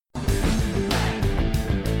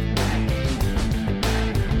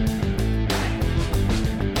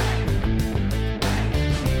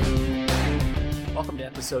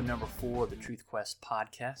episode number 4 of the Truth Quest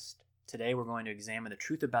podcast. Today we're going to examine the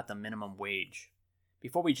truth about the minimum wage.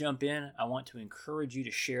 Before we jump in, I want to encourage you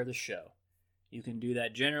to share the show. You can do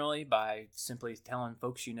that generally by simply telling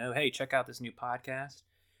folks you know, hey, check out this new podcast.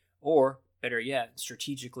 Or, better yet,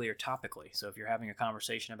 strategically or topically. So if you're having a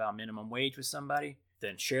conversation about minimum wage with somebody,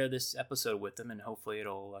 then share this episode with them and hopefully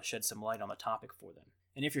it'll shed some light on the topic for them.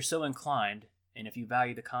 And if you're so inclined, and if you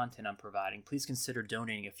value the content I'm providing, please consider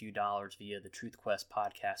donating a few dollars via the Truth Quest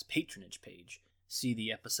podcast patronage page. See the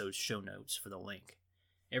episode's show notes for the link.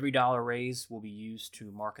 Every dollar raised will be used to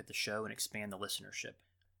market the show and expand the listenership.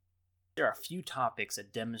 There are a few topics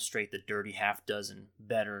that demonstrate the dirty half dozen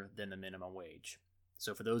better than the minimum wage.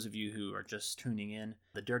 So for those of you who are just tuning in,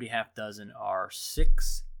 the dirty half dozen are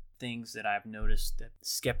 6 things that I've noticed that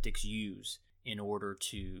skeptics use in order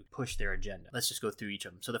to push their agenda. Let's just go through each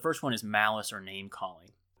of them. So the first one is malice or name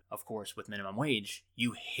calling. Of course, with minimum wage,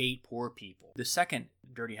 you hate poor people. The second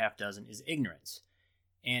dirty half dozen is ignorance.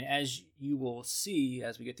 And as you will see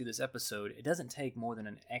as we get through this episode, it doesn't take more than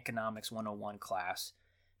an economics 101 class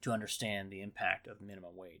to understand the impact of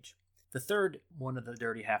minimum wage. The third one of the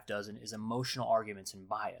dirty half dozen is emotional arguments and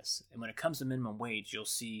bias. And when it comes to minimum wage, you'll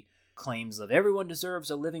see claims of everyone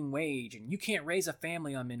deserves a living wage and you can't raise a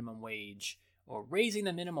family on minimum wage, or raising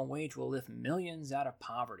the minimum wage will lift millions out of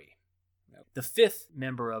poverty. The fifth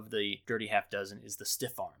member of the dirty half dozen is the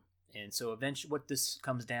stiff arm. And so eventually what this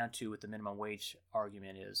comes down to with the minimum wage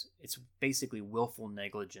argument is it's basically willful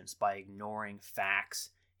negligence by ignoring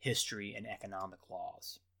facts, history, and economic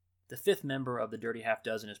laws. The fifth member of the dirty half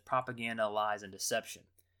dozen is propaganda, lies, and deception.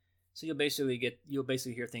 So you'll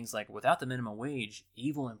basically hear things like, without the minimum wage,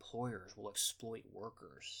 evil employers will exploit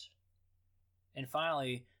workers. And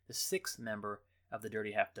finally, the sixth member of the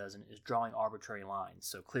dirty half dozen is drawing arbitrary lines.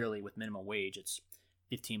 So clearly with minimum wage, it's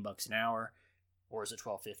 $15 an hour, or is it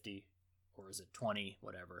 $12.50, or is it $20,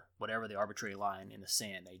 whatever the arbitrary line in the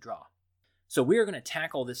sand they draw. So we are going to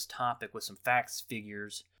tackle this topic with some facts,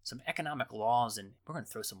 figures, some economic laws, and we're going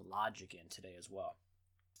to throw some logic in today as well.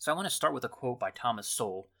 So I want to start with a quote by Thomas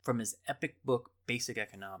Sowell from his epic book, Basic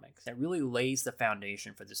Economics, that really lays the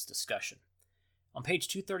foundation for this discussion. On page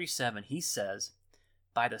 237, he says,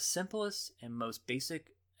 "By the simplest and most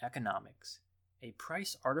basic economics, a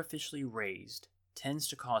price artificially raised tends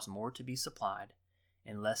to cause more to be supplied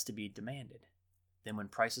and less to be demanded than when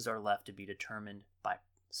prices are left to be determined by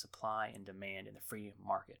supply and demand in the free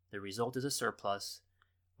market. The result is a surplus,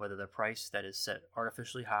 whether the price that is set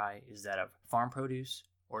artificially high is that of farm produce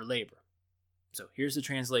or labor." So here's the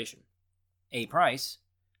translation. A price,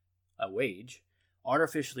 a wage,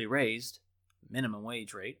 artificially raised, minimum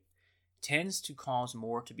wage rate, tends to cause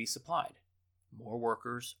more to be supplied. More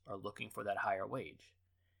workers are looking for that higher wage,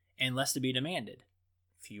 and less to be demanded.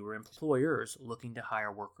 Fewer employers looking to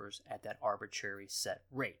hire workers at that arbitrary set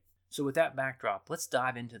rate. So with that backdrop, let's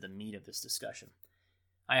dive into the meat of this discussion.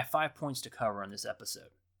 I have 5 points to cover in this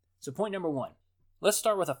episode. So point number 1, let's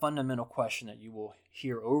start with a fundamental question that you will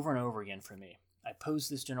hear over and over again from me. I posed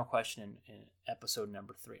this general question in episode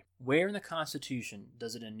number 3. Where in the Constitution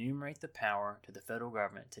does it enumerate the power to the federal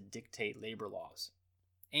government to dictate labor laws?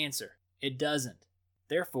 Answer: it doesn't.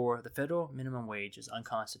 Therefore, the federal minimum wage is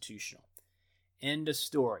unconstitutional. End of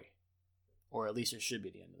story. Or at least it should be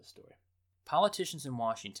the end of the story. Politicians in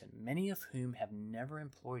Washington, many of whom have never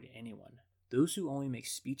employed anyone, those who only make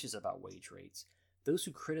speeches about wage rates, those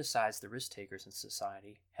who criticize the risk takers in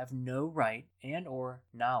society, have no right and or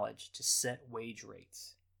knowledge to set wage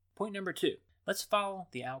rates. Point number 2, let's follow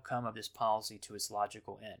the outcome of this policy to its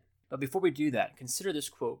logical end. But before we do that, consider this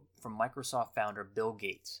quote from Microsoft founder Bill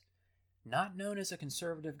Gates, not known as a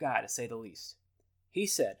conservative guy to say the least. He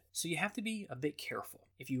said, "So you have to be a bit careful.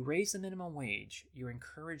 If you raise the minimum wage, you're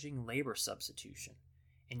encouraging labor substitution,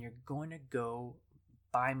 and you're going to go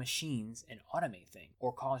buy machines and automate things,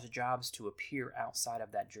 or cause jobs to appear outside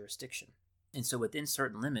of that jurisdiction. And so within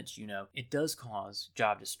certain limits, it does cause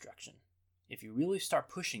job destruction. If you really start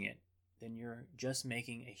pushing it, then you're just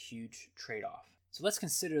making a huge trade-off." So let's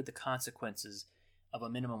consider the consequences of a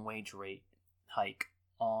minimum wage rate hike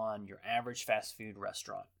on your average fast food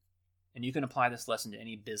restaurant. And you can apply this lesson to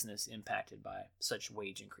any business impacted by such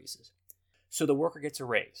wage increases. So the worker gets a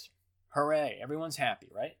raise. Hooray, everyone's happy,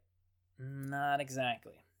 right? Not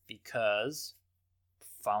exactly, because,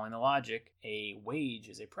 following the logic, a wage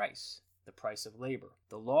is a price, the price of labor.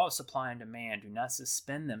 The law of supply and demand do not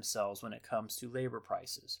suspend themselves when it comes to labor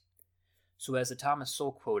prices. So as the Thomas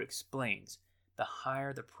Sowell quote explains, the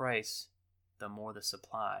higher the price, the more the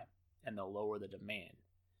supply, and the lower the demand.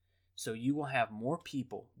 So you will have more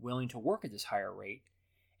people willing to work at this higher rate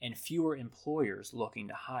and fewer employers looking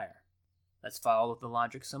to hire. Let's follow the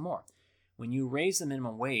logic some more. When you raise the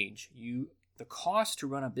minimum wage, the cost to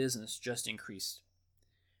run a business just increased,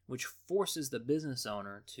 which forces the business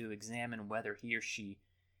owner to examine whether he or she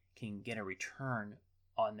can get a return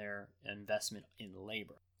on their investment in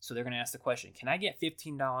labor. So they're going to ask the question, can I get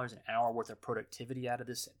 $15 an hour worth of productivity out of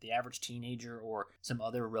this, the average teenager or some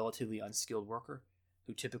other relatively unskilled worker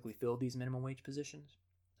who typically fill these minimum wage positions?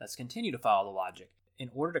 Let's continue to follow the logic. In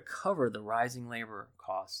order to cover the rising labor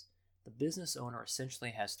costs, the business owner essentially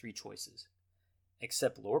has three choices: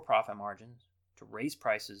 accept lower profit margins, to raise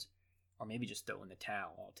prices, or maybe just throw in the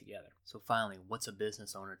towel altogether. So finally, what's a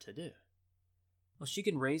business owner to do? Well, she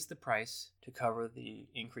can raise the price to cover the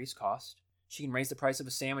increased cost. She can raise the price of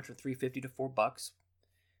a sandwich from $3.50 to $4,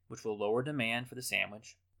 which will lower demand for the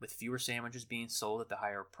sandwich. With fewer sandwiches being sold at the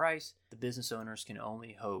higher price, the business owners can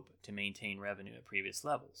only hope to maintain revenue at previous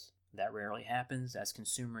levels. That rarely happens, as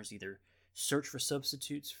consumers either search for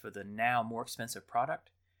substitutes for the now more expensive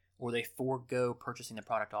product, or they forego purchasing the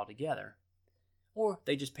product altogether, or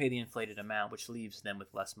they just pay the inflated amount, which leaves them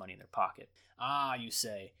with less money in their pocket. Ah, you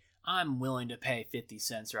say, I'm willing to pay 50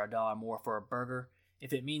 cents or $1 more for a burger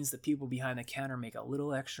if it means the people behind the counter make a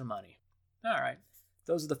little extra money. All right,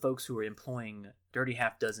 those are the folks who are employing dirty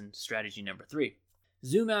half-dozen strategy number 3.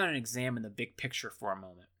 Zoom out and examine the big picture for a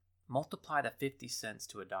moment. Multiply the 50 cents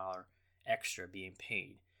to $1 extra being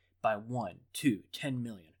paid by 1, 2, 10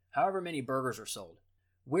 million, however many burgers are sold.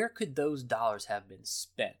 Where could those dollars have been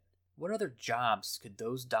spent? What other jobs could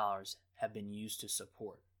those dollars have been used to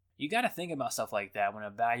support? You got to think about stuff like that when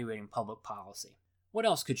evaluating public policy. What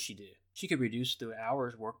else could she do? She could reduce the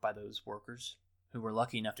hours worked by those workers who were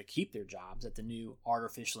lucky enough to keep their jobs at the new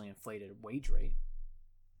artificially inflated wage rate.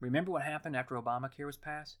 Remember what happened after Obamacare was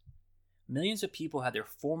passed? Millions of people had their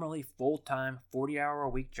formerly full-time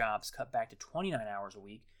 40-hour-a-week jobs cut back to 29 hours a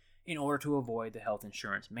week in order to avoid the health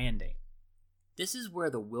insurance mandate. This is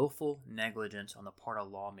where the willful negligence on the part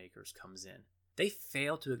of lawmakers comes in. They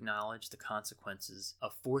fail to acknowledge the consequences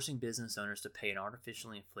of forcing business owners to pay an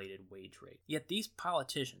artificially inflated wage rate. Yet these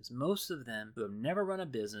politicians, most of them who have never run a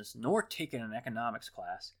business nor taken an economics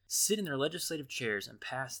class, sit in their legislative chairs and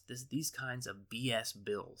pass these kinds of BS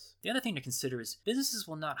bills. The other thing to consider is businesses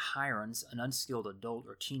will not hire an unskilled adult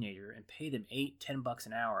or teenager and pay them $8-10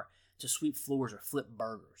 an hour to sweep floors or flip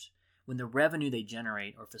burgers, when the revenue they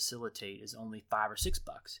generate or facilitate is only $5 or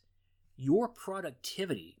 $6. Your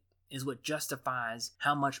productivity is what justifies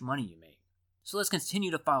how much money you make. So let's continue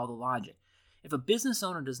to follow the logic. If a business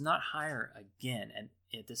owner does not hire again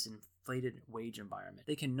at this inflated wage environment,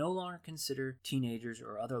 they can no longer consider teenagers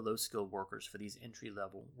or other low-skilled workers for these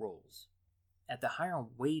entry-level roles. At the higher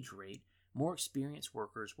wage rate, more experienced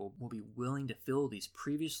workers will be willing to fill these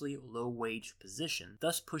previously low-wage positions,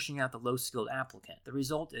 thus pushing out the low-skilled applicant. The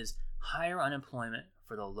result is higher unemployment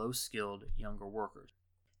for the low-skilled younger workers.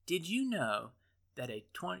 Did you know that a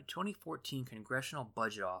 2014 Congressional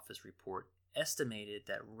Budget Office report estimated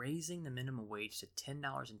that raising the minimum wage to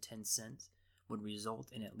 $10.10 would result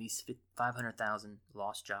in at least 500,000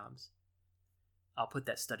 lost jobs? I'll put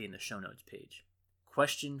that study in the show notes page.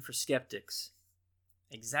 Question for skeptics.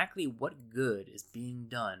 Exactly what good is being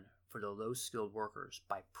done for the low-skilled workers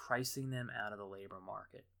by pricing them out of the labor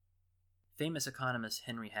market? Famous economist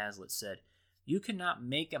Henry Hazlitt said, "You cannot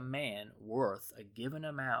make a man worth a given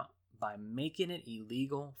amount by making it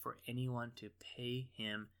illegal for anyone to pay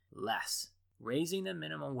him less. Raising the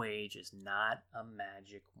minimum wage is not a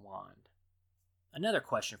magic wand." Another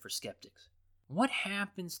question for skeptics. What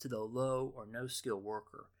happens to the low or no skill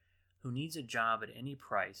worker who needs a job at any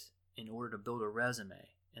price in order to build a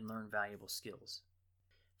resume and learn valuable skills?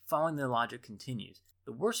 Following the logic continues.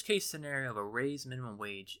 The worst case scenario of a raised minimum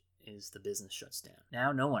wage is the business shuts down.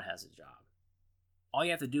 Now no one has a job. All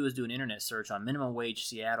you have to do is do an internet search on minimum wage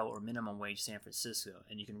Seattle or minimum wage San Francisco,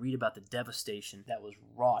 and you can read about the devastation that was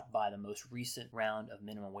wrought by the most recent round of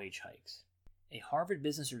minimum wage hikes. A Harvard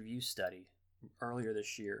Business Review study earlier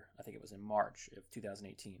this year, I think it was in March of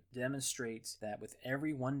 2018, demonstrates that with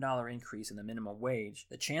every $1 increase in the minimum wage,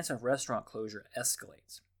 the chance of restaurant closure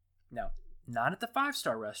escalates. Now, not at the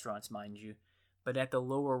 5-star restaurants, mind you, but at the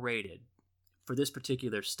lower rated. For this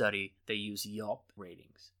particular study, they use Yelp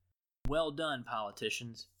ratings. Well done,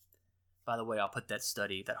 politicians. By the way, I'll put that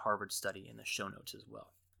Harvard study in the show notes as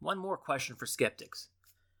well. One more question for skeptics.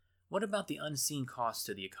 What about the unseen costs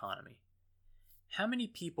to the economy? How many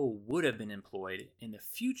people would have been employed in the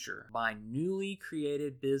future by newly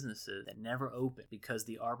created businesses that never opened because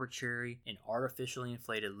the arbitrary and artificially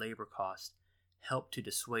inflated labor costs helped to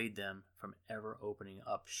dissuade them from ever opening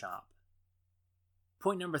up shop?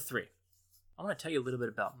 Point number 3. I want to tell you a little bit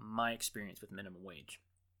about my experience with minimum wage.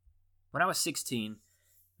 When I was 16,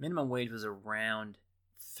 minimum wage was around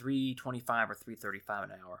 $3.25 or $3.35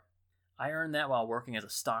 an hour. I earned that while working as a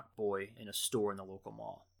stock boy in a store in the local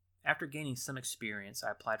mall. After gaining some experience,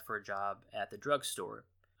 I applied for a job at the drugstore.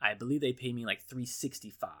 I believe they paid me like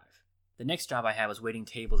 $3.65. The next job I had was waiting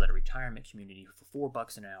tables at a retirement community for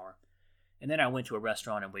 $4 an hour, and then I went to a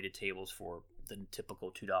restaurant and waited tables for the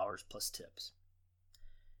typical $2 plus tips.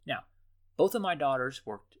 Now, both of my daughters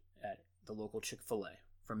worked at the local Chick-fil-A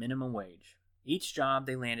for minimum wage. Each job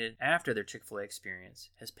they landed after their Chick-fil-A experience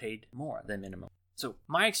has paid more than minimum. So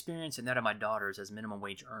my experience and that of my daughters as minimum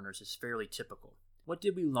wage earners is fairly typical. What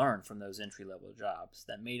did we learn from those entry-level jobs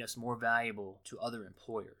that made us more valuable to other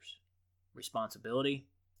employers? Responsibility,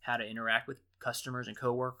 how to interact with customers and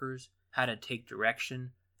coworkers, how to take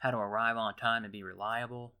direction, how to arrive on time and be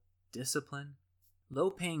reliable, discipline.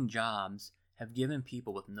 Low-paying jobs have given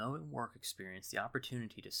people with no work experience the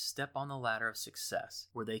opportunity to step on the ladder of success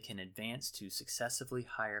where they can advance to successively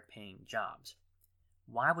higher-paying jobs.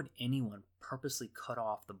 Why would anyone purposely cut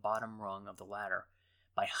off the bottom rung of the ladder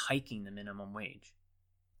by hiking the minimum wage?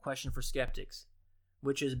 Question for skeptics.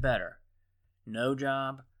 Which is better? No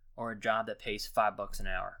job or a job that pays $5 an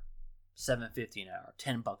hour, $7.50 an hour,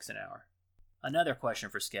 $10 an hour? Another question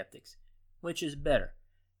for skeptics. Which is better?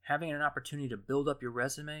 Having an opportunity to build up your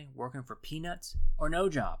resume working for peanuts or no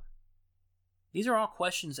job? These are all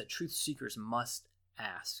questions that truth seekers must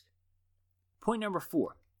ask. Point number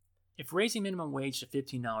 4. If raising minimum wage to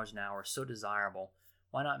 $15 an hour is so desirable,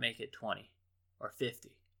 why not make it $20 or $50?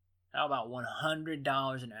 How about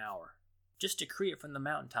 $100 an hour? Just decree it from the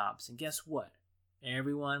mountaintops, and guess what?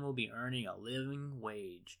 Everyone will be earning a living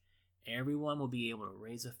wage. Everyone will be able to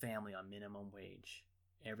raise a family on minimum wage.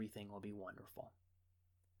 Everything will be wonderful.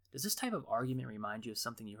 Does this type of argument remind you of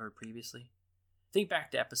something you heard previously? Think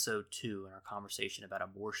back to episode 2 in our conversation about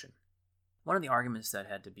abortion. One of the arguments that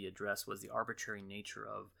had to be addressed was the arbitrary nature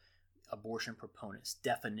of abortion proponents'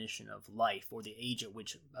 definition of life or the age at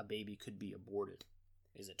which a baby could be aborted.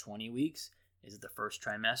 Is it 20 weeks? Is it the first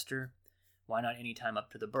trimester? Why not any time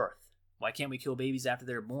up to the birth? Why can't we kill babies after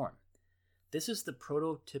they're born? This is the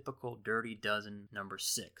prototypical dirty dozen number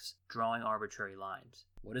 6, drawing arbitrary lines.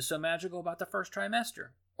 What is so magical about the first trimester?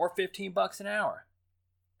 Or $15 an hour?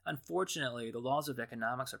 Unfortunately, the laws of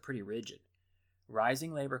economics are pretty rigid.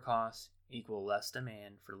 Rising labor costs equal less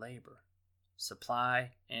demand for labor.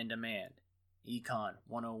 Supply and demand. Econ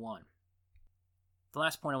 101. The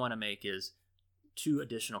last point I want to make is 2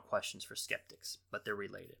 additional questions for skeptics, but they're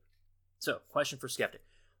related. So, question for skeptic.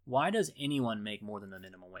 Why does anyone make more than the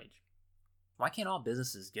minimum wage? Why can't all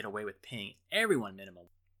businesses get away with paying everyone minimum?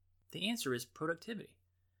 The answer is productivity.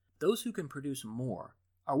 Those who can produce more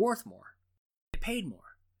are worth more. They paid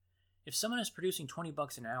more. If someone is producing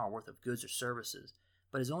 $20 an hour worth of goods or services,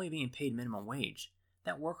 but is only being paid minimum wage,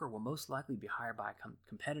 that worker will most likely be hired by a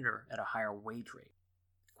competitor at a higher wage rate.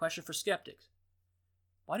 Question for skeptics.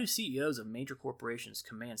 Why do CEOs of major corporations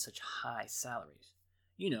command such high salaries?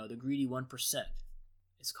 You know, the greedy 1%.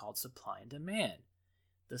 It's called supply and demand.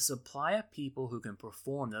 The supply of people who can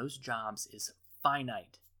perform those jobs is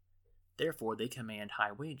finite. Therefore, they command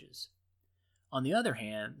high wages. On the other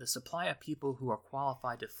hand, the supply of people who are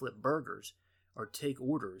qualified to flip burgers or take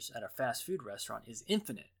orders at a fast food restaurant is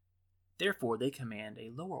infinite. Therefore, they command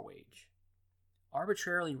a lower wage.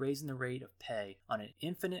 Arbitrarily raising the rate of pay on an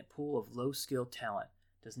infinite pool of low-skilled talent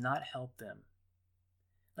does not help them.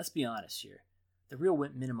 Let's be honest here. The real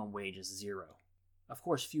minimum wage is $0. Of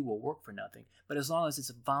course, few will work for nothing, but as long as it's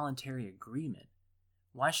a voluntary agreement,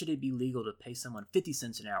 why should it be legal to pay someone 50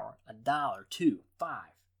 cents an hour, $1, $2, $5?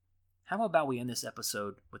 How about we end this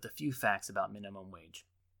episode with a few facts about minimum wage?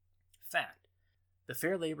 Fact. The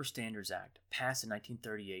Fair Labor Standards Act, passed in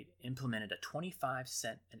 1938, implemented a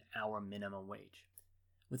 25-cent an hour minimum wage.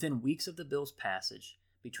 Within weeks of the bill's passage,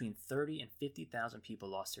 between 30 and 50,000 people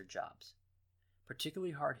lost their jobs.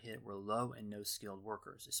 Particularly hard hit were low and no skilled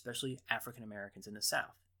workers, especially African Americans in the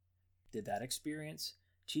South. Did that experience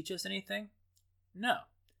teach us anything? No.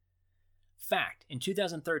 Fact, in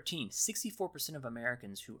 2013, 64% of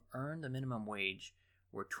Americans who earned the minimum wage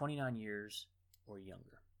were 29 years or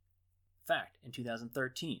younger. Fact, in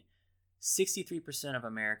 2013, 63% of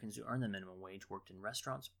Americans who earned the minimum wage worked in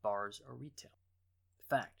restaurants, bars, or retail.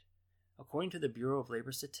 Fact, according to the Bureau of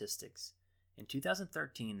Labor Statistics, in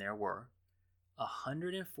 2013 there were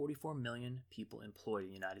 144 million people employed in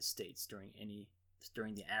the United States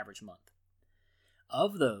during the average month.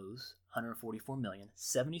 Of those 144 million,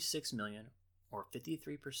 76 million, or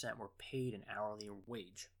 53%, were paid an hourly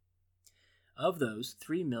wage. Of those,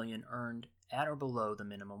 3 million earned at or below the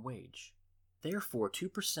minimum wage. Therefore,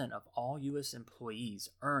 2% of all U.S. employees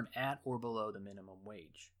earn at or below the minimum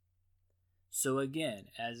wage. So again,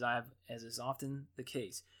 as is often the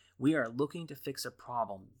case, we are looking to fix a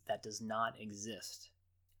problem that does not exist.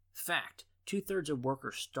 Fact, 2/3 of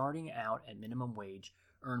workers starting out at minimum wage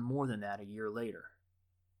earn more than that a year later.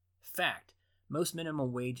 Fact, most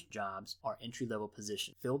minimum wage jobs are entry-level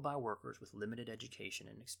positions filled by workers with limited education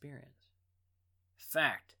and experience.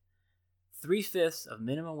 Fact, 3/5 of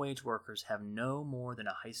minimum wage workers have no more than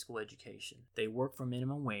a high school education. They work for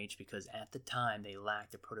minimum wage because at the time they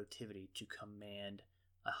lack the productivity to command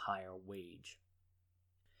a higher wage.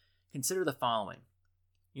 Consider the following.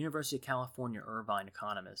 University of California Irvine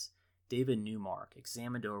economist David Newmark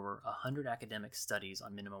examined over 100 academic studies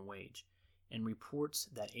on minimum wage and reports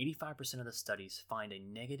that 85% of the studies find a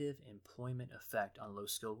negative employment effect on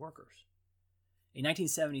low-skilled workers. A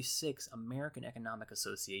 1976 American Economic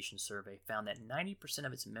Association survey found that 90%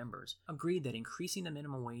 of its members agreed that increasing the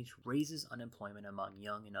minimum wage raises unemployment among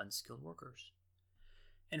young and unskilled workers.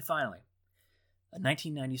 And finally, a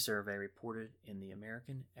 1990 survey reported in the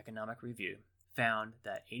American Economic Review found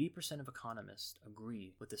that 80% of economists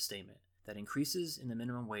agree with the statement that increases in the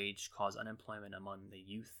minimum wage cause unemployment among the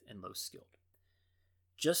youth and low-skilled.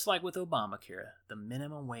 Just like with Obamacare, the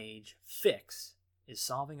minimum wage fix is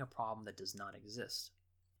solving a problem that does not exist.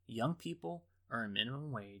 Young people earn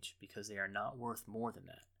minimum wage because they are not worth more than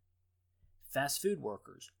that. Fast food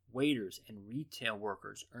workers, waiters, and retail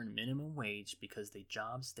workers earn minimum wage because the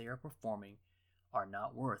jobs they are performing are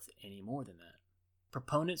not worth any more than that.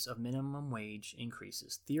 Proponents of minimum wage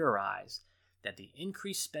increases theorize that the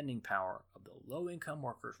increased spending power of the low-income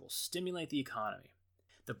workers will stimulate the economy.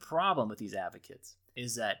 The problem with these advocates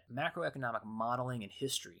is that macroeconomic modeling and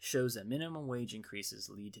history shows that minimum wage increases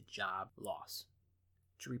lead to job loss.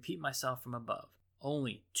 To repeat myself from above,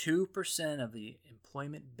 only 2% of the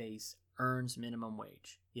employment base earns minimum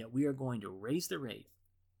wage, yet we are going to raise the rate,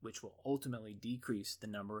 which will ultimately decrease the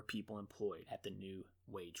number of people employed at the new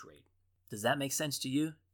wage rate. Does that make sense to you?